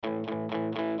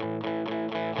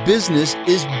business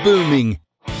is booming.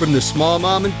 From the small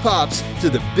mom and pops to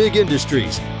the big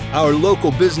industries, our local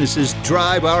businesses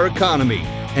drive our economy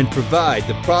and provide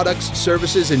the products,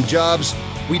 services, and jobs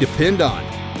we depend on.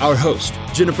 Our host,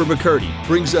 Jennifer McCurdy,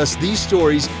 brings us these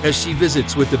stories as she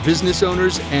visits with the business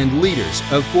owners and leaders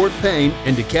of Fort Payne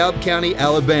and DeKalb County,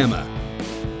 Alabama.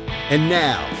 And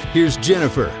now, here's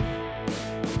Jennifer.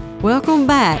 Welcome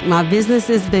back, my Business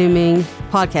is Booming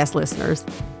podcast listeners.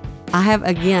 I have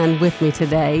again with me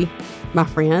today my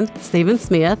friend, Stephen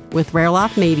Smith with Rare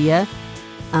Life Media.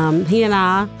 He and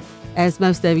I, as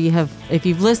most of you have, if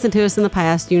you've listened to us in the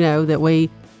past, you know that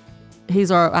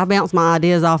I bounce my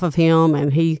ideas off of him,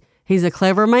 and he's a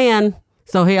clever man.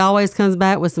 So he always comes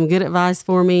back with some good advice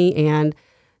for me. And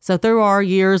so through our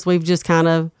years,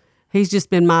 he's just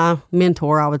been my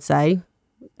mentor, I would say.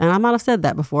 And I might have said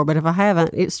that before, but if I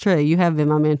haven't, it's true. You have been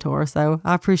my mentor. So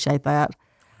I appreciate that.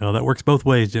 Well, that works both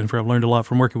ways, Jennifer. I've learned a lot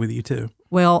from working with you too.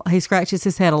 Well, he scratches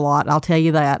his head a lot. I'll tell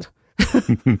you that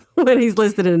when he's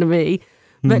listening to me.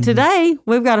 But today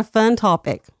we've got a fun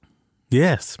topic.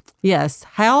 Yes. Yes.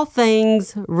 How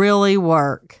things really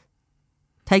work.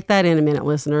 Take that in a minute,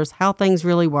 listeners. How things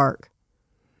really work.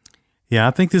 Yeah,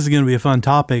 I think this is going to be a fun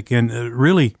topic. And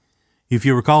really, if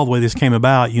you recall the way this came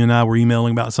about, you and I were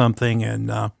emailing about something,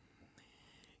 and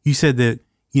you said that,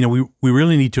 we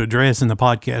really need to address in the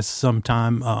podcast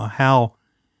sometime how,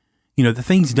 the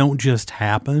things don't just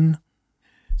happen.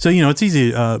 So, it's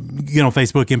easy to get on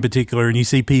Facebook in particular, and you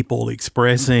see people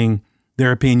expressing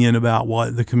their opinion about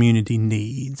what the community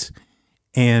needs.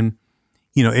 And,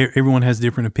 everyone has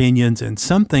different opinions, and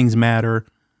some things matter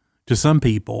to some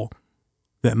people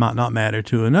that might not matter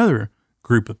to another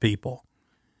group of people.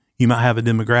 You might have a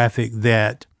demographic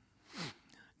that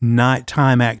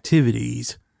nighttime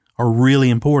activities are really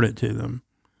important to them.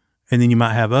 And then you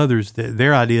might have others that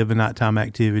their idea of a nighttime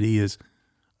activity is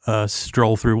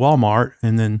stroll through Walmart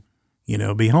and then,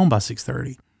 be home by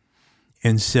 6:30.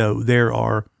 And so there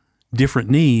are different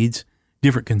needs,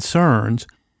 different concerns.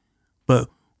 But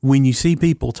when you see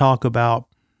people talk about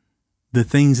the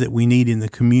things that we need in the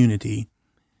community,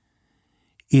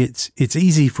 it's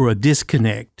easy for a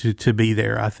disconnect to be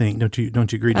there, I think. Don't you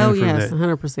agree, Jennifer? Oh, yes,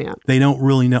 100%. They don't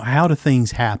really know, how do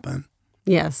things happen?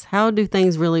 Yes. How do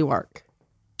things really work?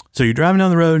 So you're driving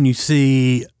down the road and you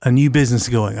see a new business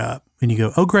going up and you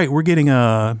go, oh, great, we're getting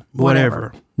a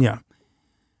whatever. Yeah.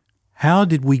 How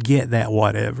did we get that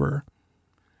whatever?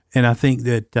 And I think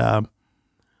that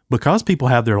because people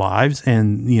have their lives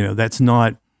and, that's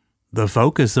not the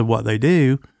focus of what they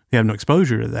do, they have no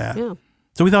exposure to that. Yeah.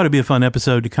 So we thought it'd be a fun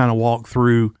episode to kind of walk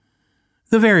through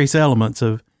the various elements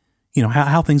of,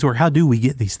 how things work. How do we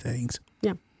get these things?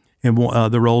 Yeah. And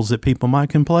the roles that people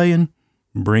can play in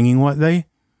bringing what they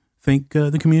think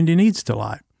the community needs to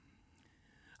life.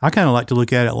 I kind of like to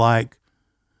look at it like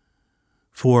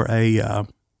for a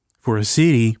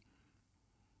city,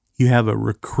 you have a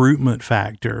recruitment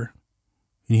factor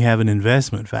and you have an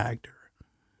investment factor.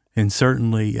 And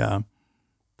certainly, I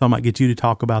thought I might get you to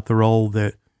talk about the role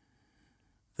that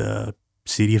the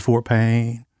city of Fort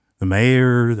Payne, the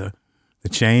mayor, the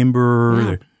chamber,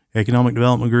 the economic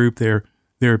development group, there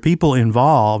are people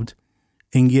involved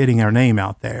in getting our name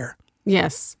out there.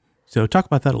 Yes. So talk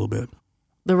about that a little bit.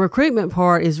 The recruitment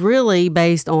part is really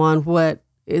based on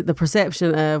the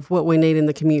perception of what we need in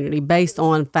the community, based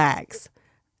on facts,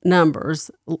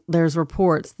 numbers. There's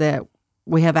reports that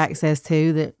we have access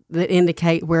to that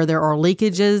indicate where there are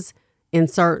leakages in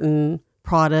certain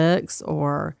products,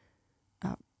 or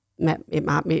it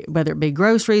might be, whether it be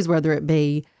groceries, whether it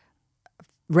be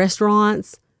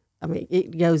restaurants. I mean,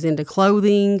 it goes into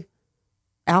clothing,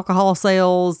 alcohol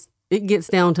sales. It gets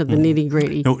down to the nitty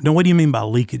gritty. Now, what do you mean by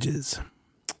leakages?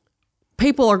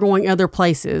 People are going other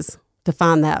places to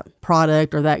find that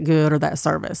product or that good or that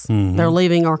service. Mm-hmm. They're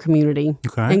leaving our community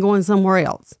and going somewhere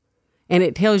else. And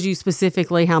it tells you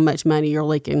specifically how much money you're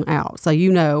leaking out.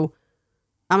 So,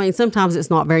 sometimes it's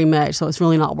not very much, so it's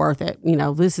really not worth it.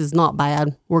 This is not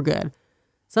bad. We're good.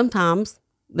 Sometimes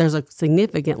there's a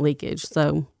significant leakage.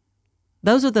 So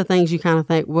those are the things you kind of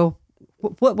think, well,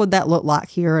 what would that look like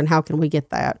here and how can we get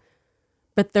that?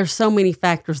 But there's so many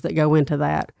factors that go into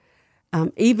that.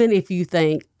 Even if you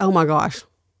think, oh my gosh,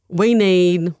 we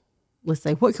need, let's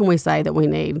say, what can we say that we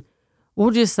need?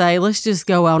 We'll just say, let's just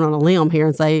go out on a limb here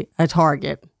and say a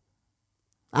Target.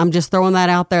 I'm just throwing that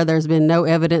out there. There's been no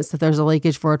evidence that there's a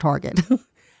leakage for a Target.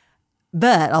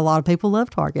 But a lot of people love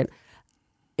Target.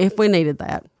 If we needed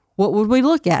that, what would we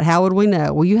look at? How would we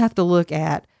know? Well, you have to look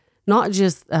at not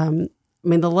just, the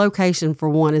location for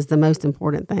one is the most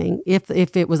important thing. If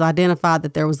it was identified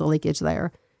that there was a leakage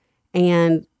there,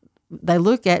 and they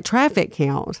look at traffic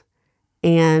count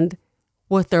and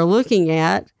what they're looking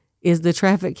at is the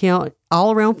traffic count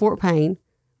all around Fort Payne,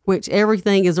 which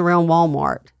everything is around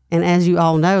Walmart. And as you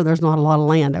all know, there's not a lot of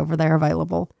land over there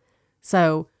available.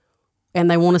 So, and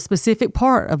they want a specific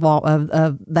part of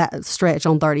that stretch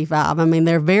on 35. I mean,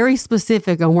 they're very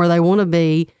specific on where they want to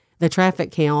be, the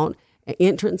traffic count,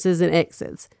 entrances and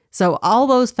exits. So all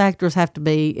those factors have to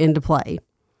be into play.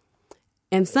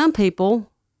 And some people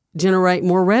generate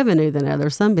more revenue than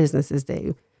others. Some businesses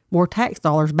do. More tax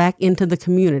dollars back into the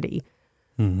community.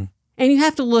 Mm-hmm. And you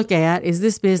have to look at, is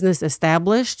this business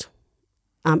established?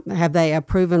 Have they a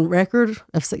proven record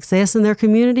of success in their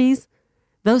communities?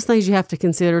 Those things you have to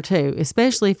consider too,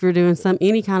 especially if you're doing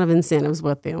any kind of incentives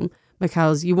with them,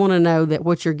 because you want to know that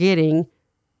what you're getting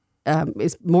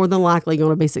is more than likely going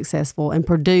to be successful and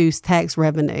produce tax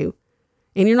revenue.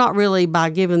 And you're not really, by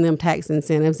giving them tax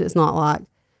incentives, it's not like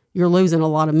you're losing a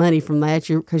lot of money from that,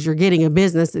 because you're getting a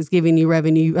business that's giving you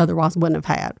revenue you otherwise wouldn't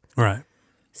have had. Right.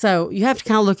 So you have to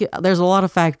kind of look at, there's a lot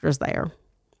of factors there.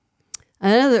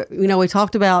 Another, we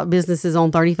talked about businesses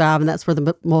on 35, and that's where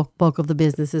the bulk of the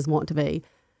businesses want to be,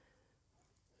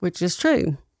 which is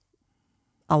true.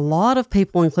 A lot of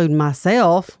people, including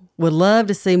myself, would love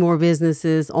to see more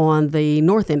businesses on the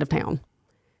north end of town.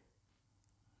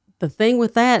 The thing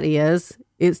with that is,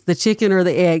 it's the chicken or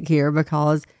the egg here,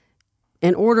 because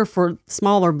in order for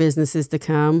smaller businesses to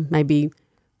come, maybe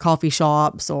coffee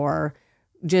shops or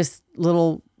just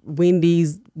little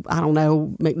Wendy's, I don't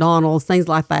know, McDonald's, things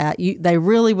like that, they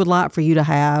really would like for you to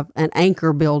have an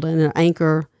anchor building, an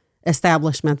anchor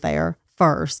establishment there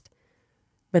first.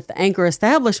 But the anchor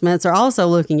establishments are also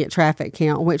looking at traffic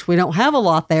count, which we don't have a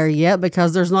lot there yet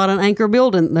because there's not an anchor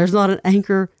building. There's not an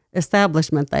anchor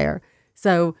establishment there.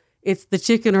 So it's the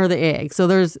chicken or the egg. So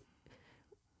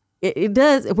it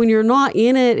does, when you're not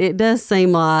in it, it does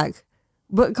seem like,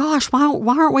 but gosh, why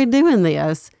aren't we doing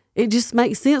this? It just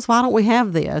makes sense. Why don't we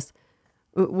have this?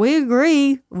 We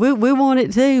agree. We want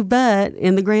it too, but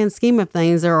in the grand scheme of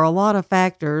things, there are a lot of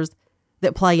factors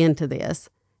that play into this.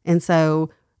 And so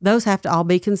those have to all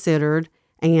be considered,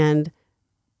 and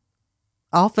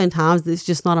oftentimes it's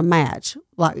just not a match.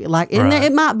 And right.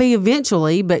 It might be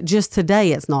eventually, but just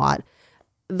today it's not.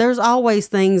 There's always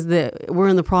things that we're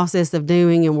in the process of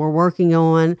doing and we're working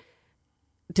on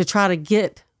to try to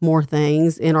get more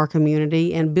things in our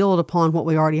community and build upon what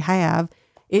we already have.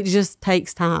 It just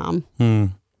takes time.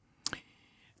 And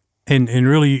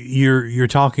really, you're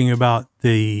talking about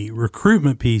the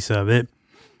recruitment piece of it.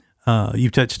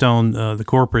 You've touched on the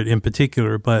corporate in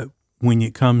particular, but when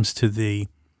it comes to the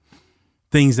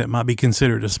things that might be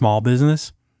considered a small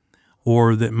business,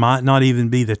 or that might not even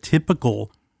be the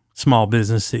typical small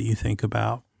business that you think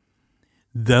about,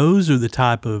 those are the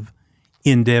type of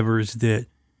endeavors that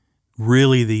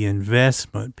really the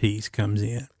investment piece comes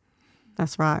in.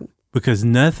 That's right. Because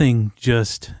nothing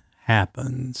just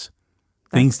happens.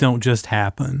 Things don't just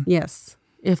happen. Yes.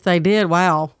 If they did,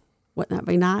 wow, wouldn't that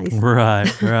be nice?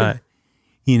 Right.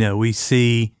 We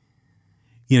see,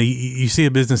 you see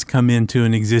a business come into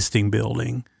an existing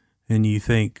building and you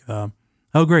think,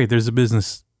 oh, great, there's a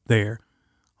business there.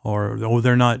 Or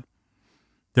they're not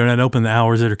open the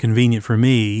hours that are convenient for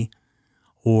me.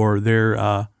 Or they're,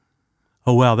 oh,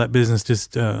 wow, that business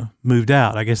just moved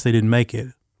out. I guess they didn't make it.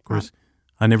 Of course,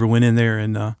 I never went in there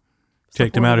and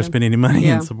checked them out or spent any money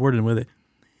and supported them with it.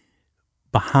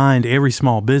 Behind every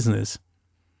small business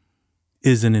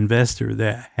is an investor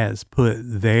that has put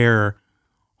their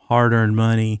hard-earned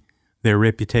money, their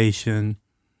reputation,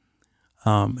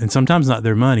 and sometimes not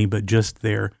their money, but just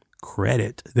their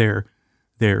credit, their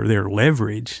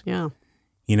leverage. Yeah.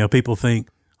 People think,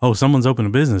 oh, someone's opened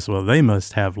a business. Well, they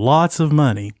must have lots of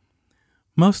money.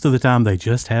 Most of the time, they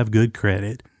just have good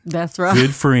credit. That's right.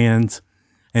 Good friends,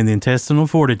 and the intestinal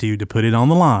fortitude to put it on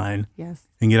the line. Yes.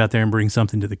 And get out there and bring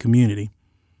something to the community.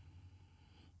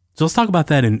 So let's talk about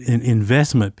that in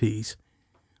investment piece.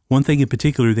 One thing in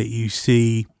particular that you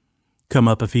see come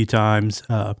up a few times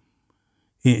on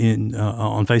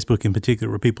Facebook in particular,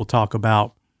 where people talk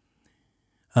about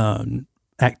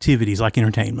activities like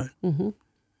entertainment. Mm-hmm.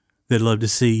 They'd love to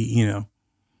see,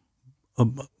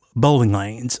 bowling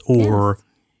lanes or,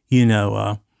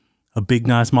 a big,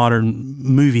 nice modern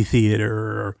movie theater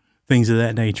or things of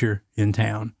that nature in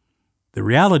town. The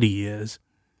reality is,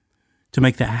 to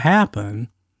make that happen,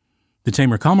 the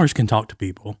Chamber of Commerce can talk to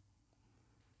people.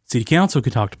 City Council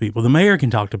can talk to people. The mayor can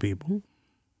talk to people. Mm-hmm.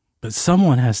 But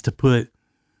someone has to put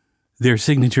their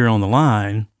signature on the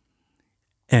line,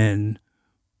 and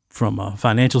from a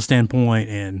financial standpoint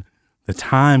and the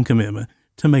time commitment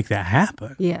to make that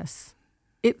happen. Yes.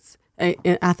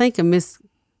 I think a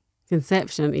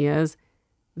misconception is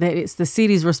that it's the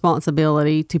city's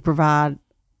responsibility to provide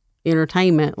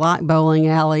entertainment like bowling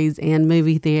alleys and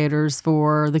movie theaters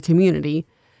for the community,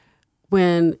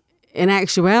 when in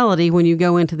actuality, when you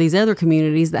go into these other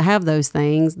communities that have those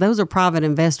things, those are private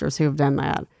investors who have done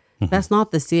that. Mm-hmm. That's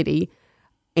not the city.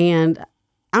 And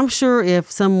I'm sure if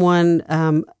someone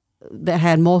that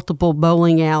had multiple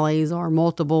bowling alleys or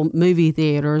multiple movie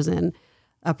theaters and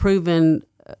a proven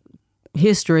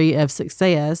history of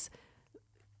success,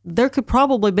 there could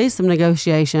probably be some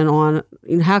negotiation on,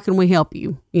 you know, how can we help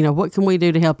you? You know, what can we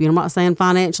do to help you? I'm not saying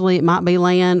financially, it might be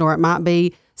land or it might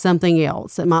be something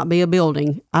else. It might be a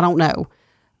building. I don't know.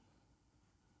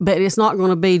 But it's not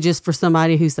going to be just for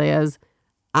somebody who says,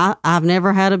 I've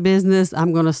never had a business,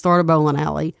 I'm going to start a bowling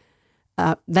alley.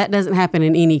 That doesn't happen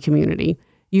in any community.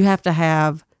 You have to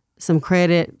have some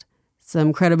credit,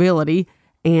 some credibility,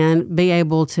 and be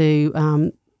able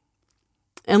to,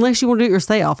 unless you want to do it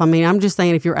yourself. I mean, I'm just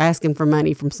saying if you're asking for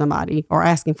money from somebody or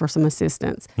asking for some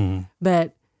assistance. Mm-hmm.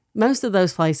 But most of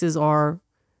those places are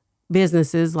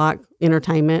businesses like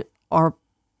entertainment or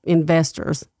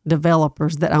investors,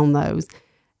 developers that own those.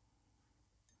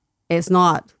 It's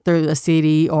not through a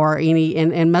city or any,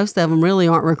 and most of them really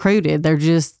aren't recruited. They're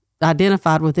just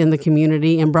identified within the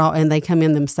community and they come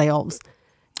in themselves.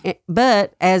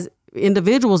 But as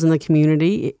individuals in the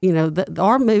community, you know,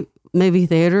 our movie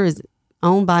theater is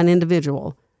owned by an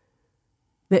individual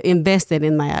that invested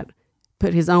in that,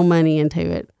 put his own money into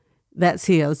it. That's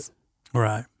his.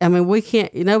 Right. I mean,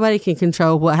 nobody can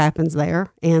control what happens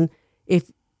there. And if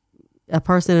a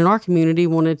person in our community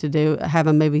wanted to have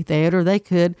a movie theater, they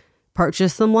could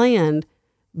purchase some land,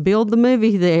 build the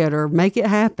movie theater, make it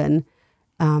happen.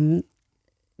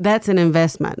 That's an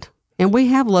investment. And we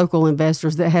have local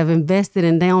investors that have invested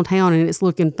in downtown and it's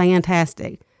looking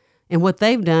fantastic. And what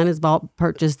they've done is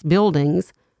purchased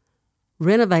buildings,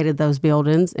 renovated those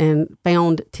buildings, and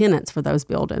found tenants for those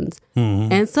buildings.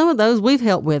 Mm-hmm. And some of those we've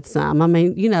helped with some. I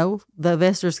mean, you know, the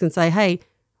investors can say, hey,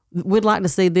 we'd like to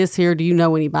see this here. Do you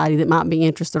know anybody that might be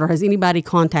interested? Or has anybody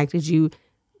contacted you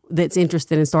that's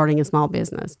interested in starting a small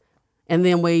business? And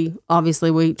then we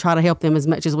try to help them as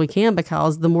much as we can,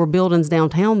 because the more buildings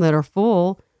downtown that are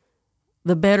full,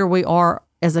 the better we are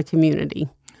as a community.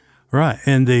 Right.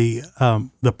 And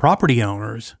the property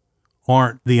owners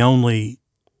aren't the only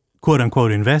quote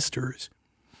unquote investors.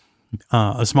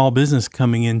 A small business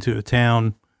coming into a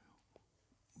town,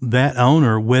 that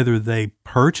owner, whether they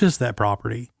purchase that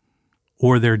property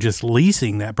or they're just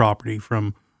leasing that property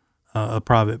from a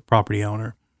private property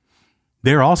owner,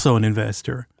 they're also an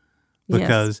investor,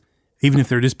 because even if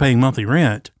they're just paying monthly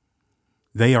rent,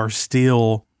 they are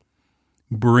still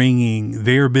bringing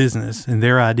their business and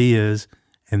their ideas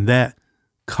and that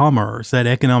commerce, that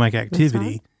economic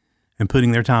activity, and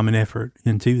putting their time and effort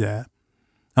into that.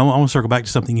 I want to circle back to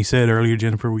something you said earlier,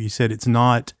 Jennifer, where you said it's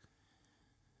not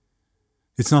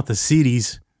the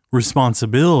city's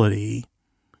responsibility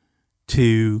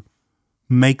to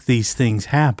make these things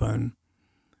happen,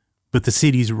 but the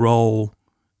city's role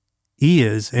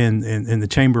is, and the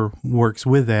chamber works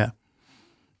with that.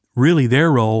 Really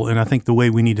their role, and I think the way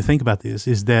we need to think about this,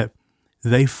 is that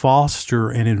they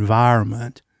foster an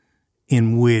environment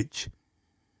in which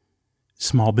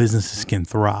small businesses can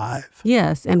thrive.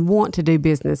 Yes, and want to do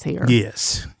business here.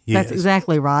 Yes. That's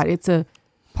exactly right. It's a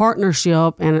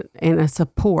partnership and a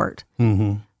support.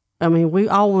 Mm-hmm. I mean, we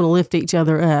all want to lift each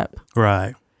other up.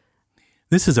 Right.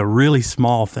 This is a really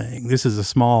small thing. This is a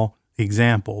small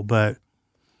example, but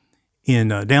in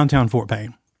downtown Fort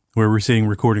Payne, where we're sitting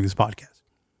recording this podcast,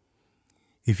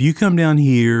 if you come down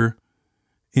here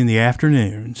in the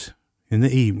afternoons, in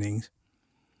the evenings,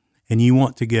 and you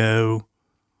want to go,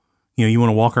 you know, you want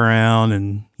to walk around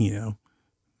and, you know,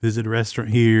 visit a restaurant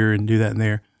here and do that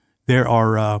and there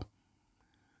are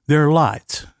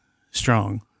lights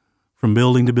strung from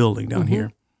building to building down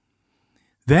here.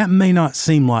 That may not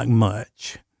seem like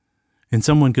much. And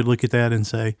someone could look at that and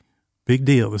say, big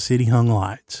deal, the city hung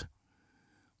lights.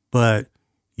 But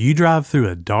you drive through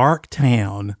a dark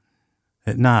town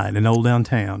at night, an old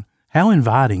downtown, how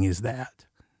inviting is that?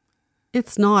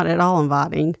 It's not at all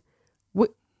inviting.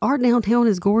 Our downtown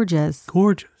is gorgeous.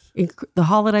 Gorgeous. The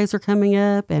holidays are coming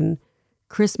up, and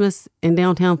Christmas in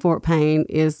downtown Fort Payne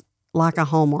is like a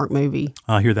Hallmark movie.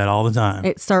 I hear that all the time.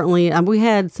 It certainly, we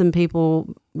had some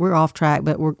people, we're off track,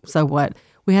 but so what?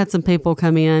 We had some people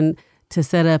come in to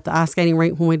set up the ice skating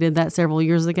rink when we did that several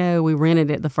years ago. We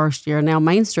rented it the first year. Now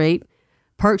Main Street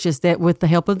purchased it with the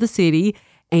help of the city,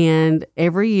 and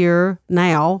every year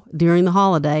now during the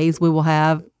holidays we will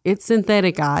have, it's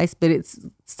synthetic ice, but it's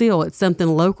something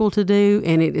local to do,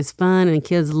 and it is fun and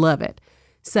kids love it.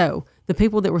 So the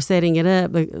people that were setting it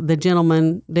up, the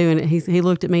gentleman doing it, he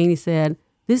looked at me and he said,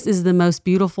 "This is the most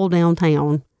beautiful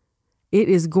downtown It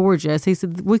is gorgeous. He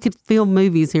said, we could film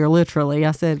movies here, literally.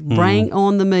 I said, bring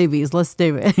on the movies. Let's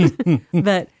do it.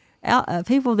 But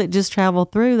people that just travel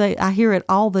through, I hear it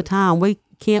all the time. We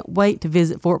can't wait to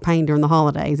visit Fort Payne during the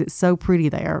holidays. It's so pretty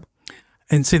there.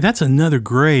 And see, that's another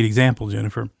great example,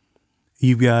 Jennifer.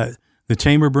 You've got the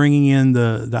chamber bringing in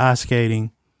the ice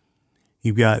skating.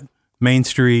 You've got Main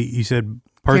Street, you said,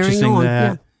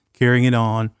 purchasing carrying it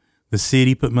on. The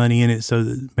city put money in it so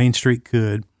that Main Street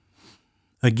could.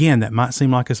 Again, that might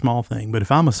seem like a small thing, but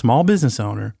if I'm a small business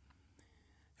owner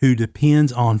who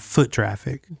depends on foot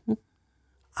traffic,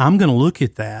 I'm going to look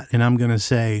at that and I'm going to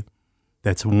say,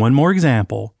 that's one more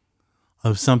example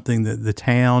of something that the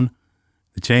town,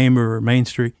 the chamber, or Main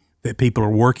Street, that people are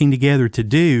working together to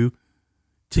do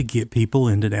to get people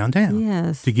into downtown.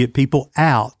 Yes. To get people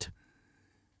out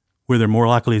where they're more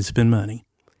likely to spend money.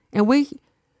 And we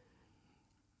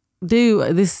do,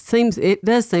 it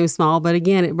does seem small, but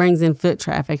again, it brings in foot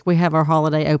traffic. We have our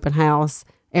holiday open house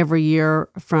every year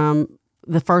from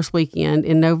the first weekend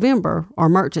in November. Our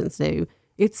merchants do.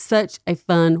 It's such a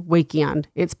fun weekend.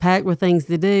 It's packed with things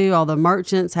to do. All the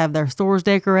merchants have their stores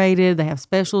decorated. They have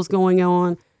specials going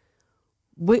on.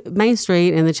 Main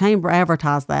Street and the chamber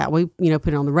advertise that. We, put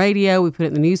it on the radio. We put it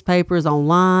in the newspapers,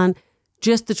 online,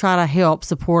 just to try to help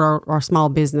support our small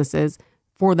businesses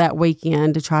for that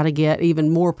weekend, to try to get even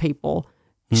more people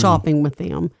shopping with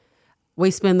them. We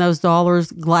spend those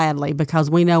dollars gladly because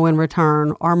we know in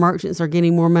return our merchants are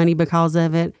getting more money because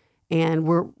of it. And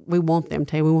we want them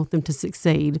to. We want them to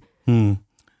succeed. And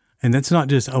that's not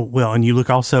just, and you look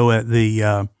also at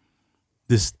the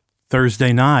this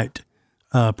Thursday night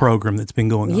program that's been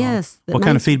going on. Yes. What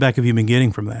kind of feedback have you been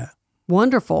getting from that?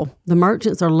 Wonderful. The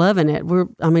merchants are loving it.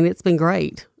 It's been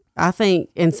great. I think,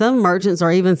 and some merchants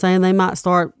are even saying they might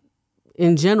start,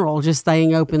 in general, just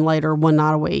staying open later one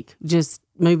night a week, just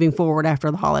moving forward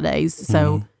after the holidays.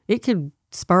 So it could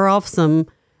spur off some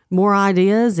more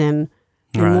ideas and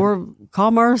more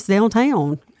commerce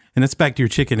downtown. And that's back to your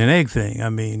chicken and egg thing. I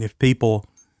mean,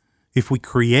 if we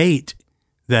create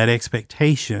that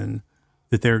expectation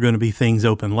that there are going to be things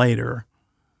open later,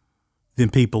 then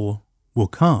people will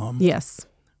come. Yes.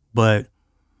 But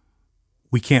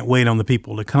we can't wait on the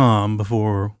people to come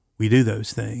before we do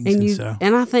those things.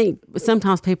 And I think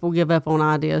sometimes people give up on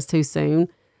ideas too soon.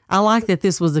 I like that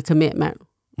this was a commitment.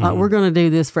 Like, we're going to do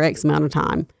this for X amount of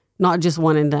time, not just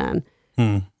one and done.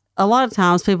 A lot of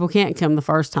times people can't come the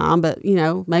first time, but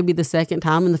maybe the second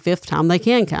time and the fifth time they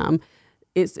can come.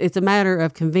 It's a matter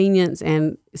of convenience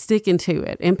and sticking to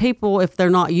it. And people, if they're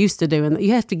not used to doing that,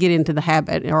 you have to get into the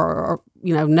habit or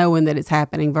knowing that it's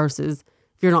happening versus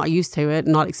if you're not used to it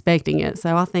and not expecting it.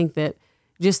 So I think that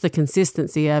just the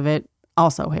consistency of it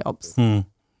also helps. Yeah,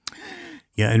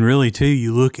 and really too,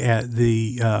 you look at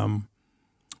the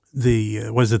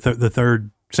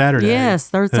third Saturday? Yes,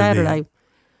 third Saturday.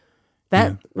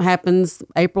 That happens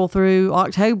April through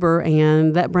October,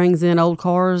 and that brings in old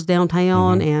cars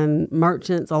downtown and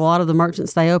merchants. A lot of the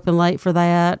merchants stay open late for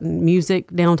that, and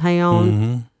music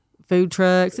downtown, food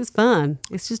trucks. It's fun.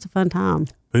 It's just a fun time.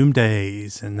 Boom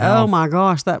days. And now, oh my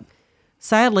gosh,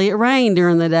 sadly it rained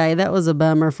during the day. That was a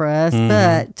bummer for us,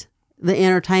 but the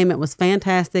entertainment was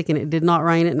fantastic, and it did not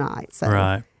rain at night.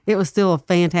 So it was still a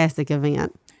fantastic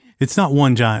event. It's not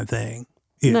one giant thing.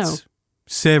 It's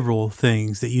several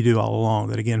things that you do all along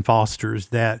that, again, fosters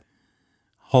that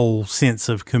whole sense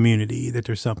of community, that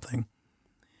there's something.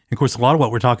 And of course, a lot of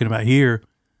what we're talking about here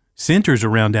centers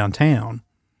around downtown,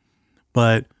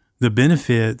 but the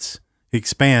benefits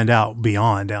expand out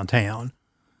beyond downtown.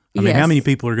 I mean, how many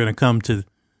people are going to come to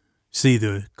see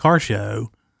the car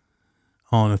show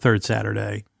on a third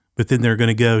Saturday, but then they're going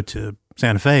to go to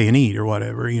Santa Fe and eat or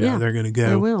whatever, they're going to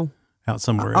go out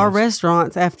somewhere else. Our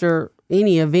restaurants, after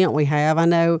any event we have, I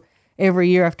know every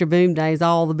year after Boom Days,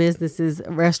 all the businesses,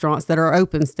 restaurants that are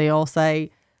open still they're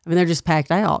just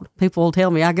packed out. People will tell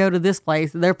me, I go to this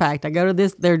place, they're packed. I go to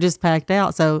this, they're just packed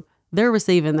out. So they're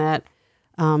receiving that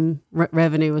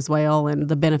revenue as well, and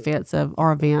the benefits of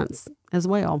our events as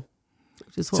well,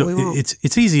 which is what we want.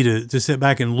 It's easy to sit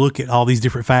back and look at all these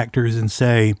different factors and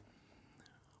say,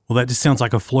 well, that just sounds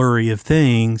like a flurry of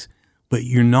things, but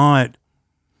you're not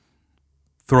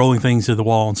throwing things to the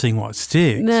wall and seeing what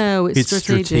sticks. No, it's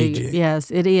strategic. Yes,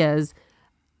 it is.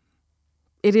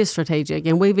 It is strategic.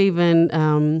 And we've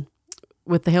even,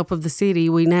 with the help of the city,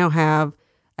 we now have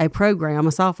a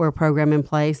software program in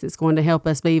place that's going to help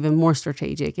us be even more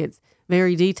strategic. It's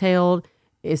very detailed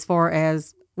as far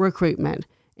as recruitment.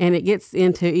 And it gets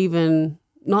into even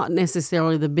not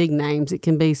necessarily the big names. It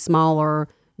can be smaller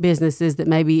businesses that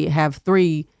maybe have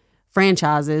 3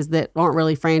 franchises that aren't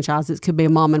really franchises. It could be a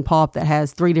mom and pop that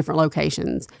has 3 different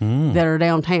locations that are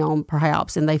downtown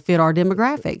perhaps, and they fit our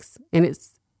demographics. And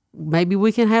it's maybe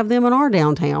we can have them in our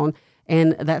downtown,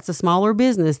 and that's a smaller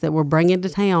business that we're bringing to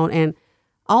town. And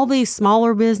all these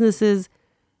smaller businesses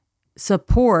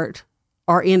support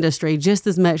our industry just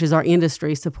as much as our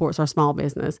industry supports our small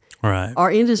business. Right.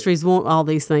 Our industries want all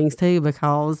these things too,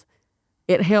 because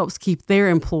it helps keep their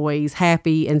employees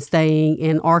happy and staying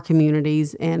in our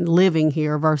communities and living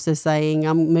here versus saying,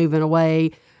 I'm moving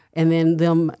away, and then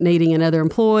them needing another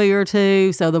employee or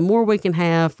two. So the more we can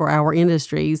have for our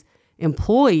industries,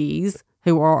 employees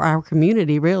who are our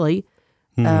community really,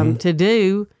 to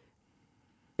do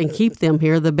and keep them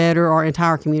here, the better our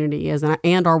entire community is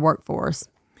and our workforce.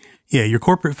 Yeah, your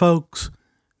corporate folks,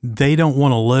 they don't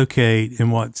want to locate in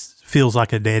what feels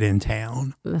like a dead-end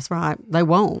town. That's right. They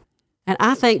won't. And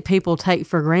I think people take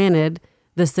for granted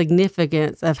the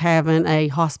significance of having a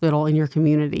hospital in your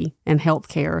community and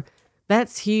healthcare.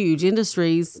 That's huge.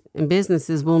 Industries and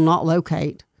businesses will not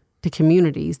locate to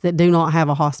communities that do not have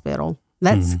a hospital.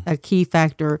 That's a key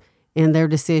factor in their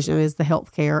decision, is the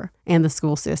healthcare and the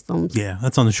school systems. Yeah,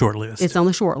 that's on the short list. It's on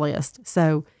the short list.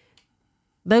 So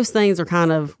those things are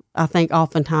kind of, I think,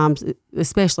 oftentimes,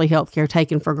 especially healthcare,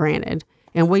 taken for granted.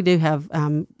 And we do have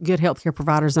good healthcare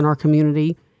providers in our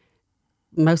community.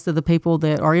 Most of the people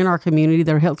that are in our community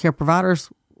that are healthcare providers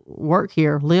work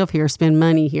here, live here, spend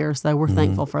money here. So we're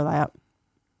thankful for that.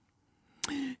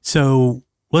 So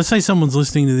let's say someone's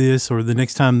listening to this, or the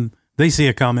next time they see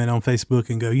a comment on Facebook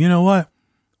and go, you know what?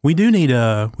 We do need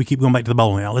we keep going back to the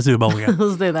bowling alley. Let's do a bowling alley.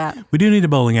 Let's do that. We do need a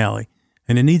bowling alley.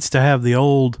 And it needs to have the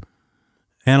old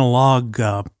analog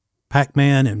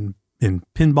Pac-Man and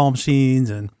pinball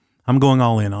machines, and I'm going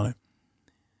all in on it.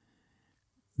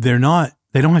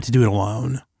 They don't have to do it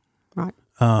alone. Right.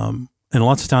 And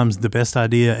lots of times the best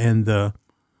idea and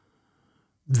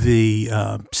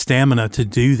the stamina to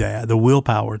do that, the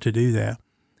willpower to do that,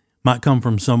 might come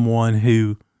from someone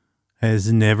who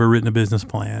has never written a business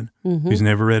plan, who's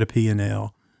never read a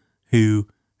P&L, who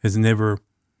has never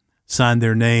signed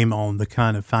their name on the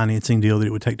kind of financing deal that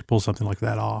it would take to pull something like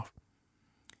that off.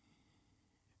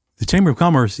 The Chamber of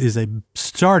Commerce is a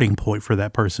starting point for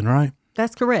that person, right?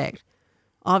 That's correct.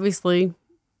 Obviously,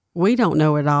 we don't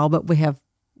know it all, but we have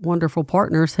wonderful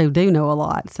partners who do know a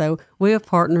lot. So we have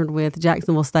partnered with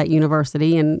Jacksonville State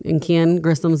University, and Ken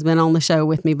Grissom's been on the show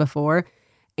with me before,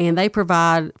 and they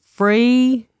provide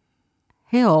free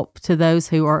help to those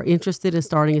who are interested in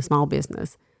starting a small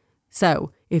business.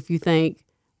 So if you think,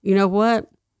 you know what,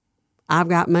 I've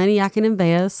got money I can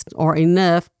invest, or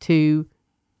enough to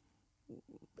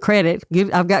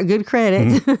I've got good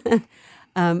credit,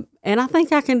 and I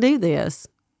think I can do this.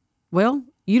 Well,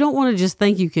 you don't want to just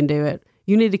think you can do it.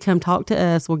 You need to come talk to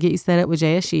us. We'll get you set up with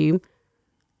JSU.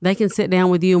 They can sit down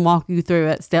with you and walk you through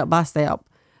it step by step.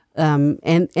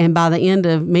 And by the end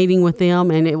of meeting with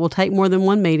them, and it will take more than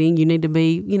one meeting, you need to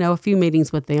be, a few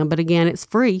meetings with them. But again, it's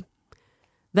free.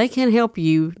 They can help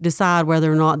you decide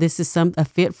whether or not this is a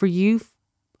fit for you,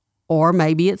 or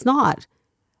maybe it's not.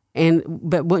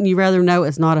 But wouldn't you rather know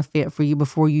it's not a fit for you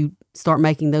before you start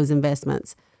making those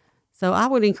investments? So I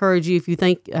would encourage you, if you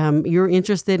think you're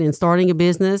interested in starting a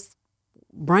business,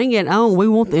 bring it on. We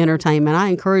want the entertainment. I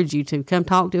encourage you to come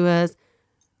talk to us.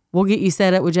 We'll get you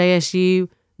set up with JSU.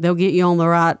 They'll get you on the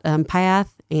right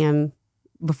path, and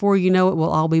before you know it,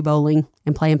 we'll all be bowling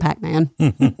and playing Pac-Man.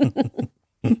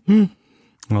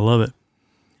 I love it.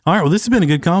 All right, well, this has been a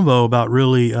good convo about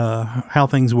really how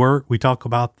things work. We talk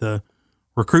about the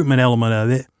recruitment element of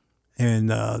it and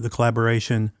the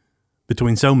collaboration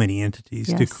between so many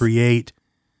entities to create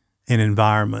an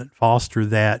environment, foster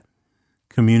that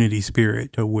community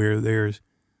spirit to where there's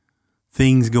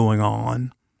things going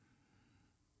on,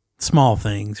 small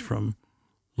things from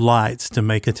lights to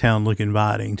make a town look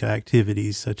inviting to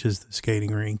activities such as the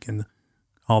skating rink and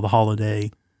all the holiday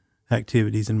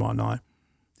activities and whatnot.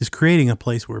 Just creating a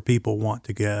place where people want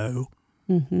to go,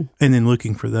 and then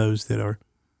looking for those that are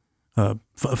a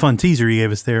fun teaser you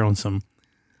gave us there on some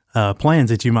plans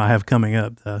that you might have coming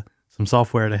up, some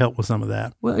software to help with some of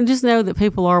that. Well, and just know that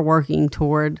people are working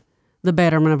toward the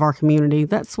betterment of our community.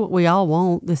 That's what we all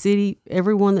want. The city,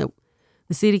 the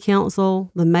city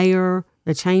council, the mayor,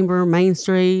 the chamber, Main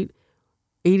Street,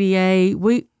 EDA,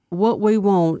 what we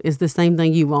want is the same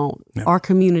thing you want. Yep. Our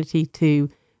community to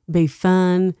be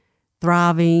fun,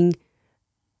 thriving,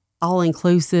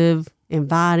 all-inclusive,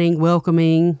 inviting,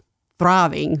 welcoming,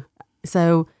 thriving.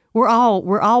 So we're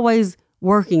always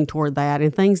working toward that,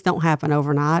 and things don't happen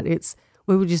overnight.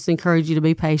 We would just encourage you to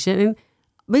be patient and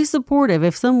be supportive.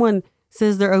 If someone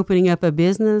says they're opening up a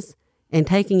business and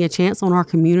taking a chance on our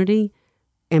community,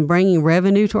 and bringing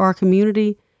revenue to our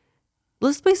community,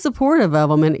 let's be supportive of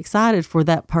them and excited for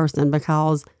that person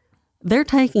because they're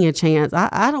taking a chance.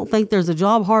 I don't think there's a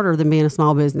job harder than being a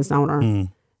small business owner.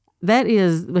 That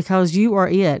is because you are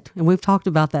it. And we've talked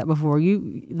about that before.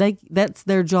 That's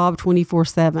their job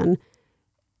 24/7.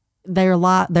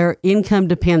 Their income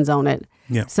depends on it.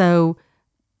 Yeah. So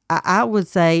I would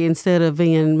say instead of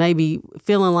being maybe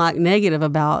feeling like negative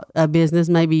about a business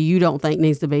maybe you don't think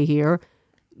needs to be here,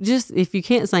 just if you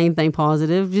can't say anything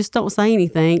positive, just don't say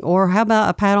anything. Or how about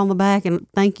a pat on the back and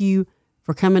thank you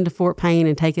for coming to Fort Payne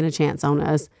and taking a chance on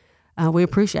us. We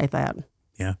appreciate that.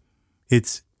 Yeah.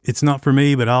 It's not for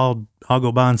me, but I'll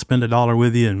go by and spend $1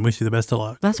 with you and wish you the best of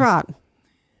luck. That's right.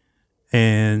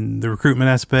 And the recruitment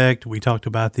aspect, we talked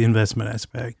about the investment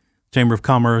aspect. Chamber of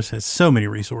Commerce has so many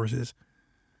resources.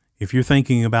 If you're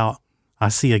thinking about, I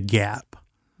see a gap,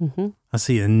 I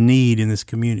see a need in this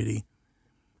community,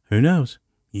 who knows?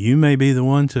 You may be the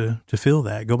one to fill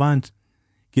that. Go by and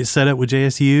get set up with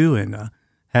JSU and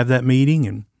have that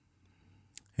meeting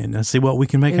and see what we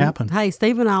can make happen. Hey,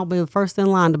 Steve and I will be the first in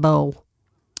line to bowl.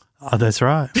 Oh, that's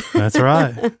right. That's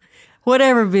right.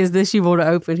 Whatever business you want to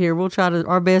open here, we'll try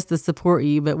our best to support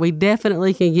you, but we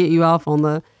definitely can get you off on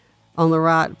the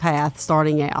right path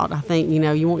starting out. I think,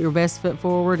 you want your best foot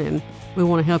forward, and we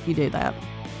want to help you do that.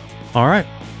 All right.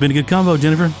 Been a good convo,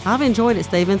 Jennifer. I've enjoyed it,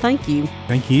 Stephen. Thank you.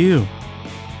 Thank you.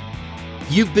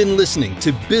 You've been listening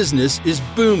to Business is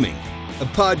Booming, a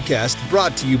podcast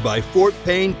brought to you by Fort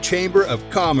Payne Chamber of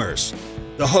Commerce.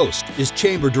 The host is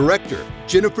Chamber Director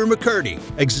Jennifer McCurdy,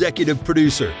 Executive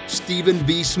Producer Stephen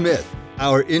V. Smith.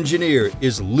 Our engineer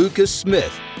is Lucas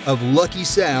Smith of Lucky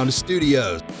Sound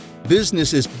Studios.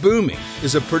 Business is Booming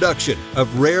is a production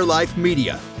of Rare Life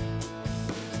Media.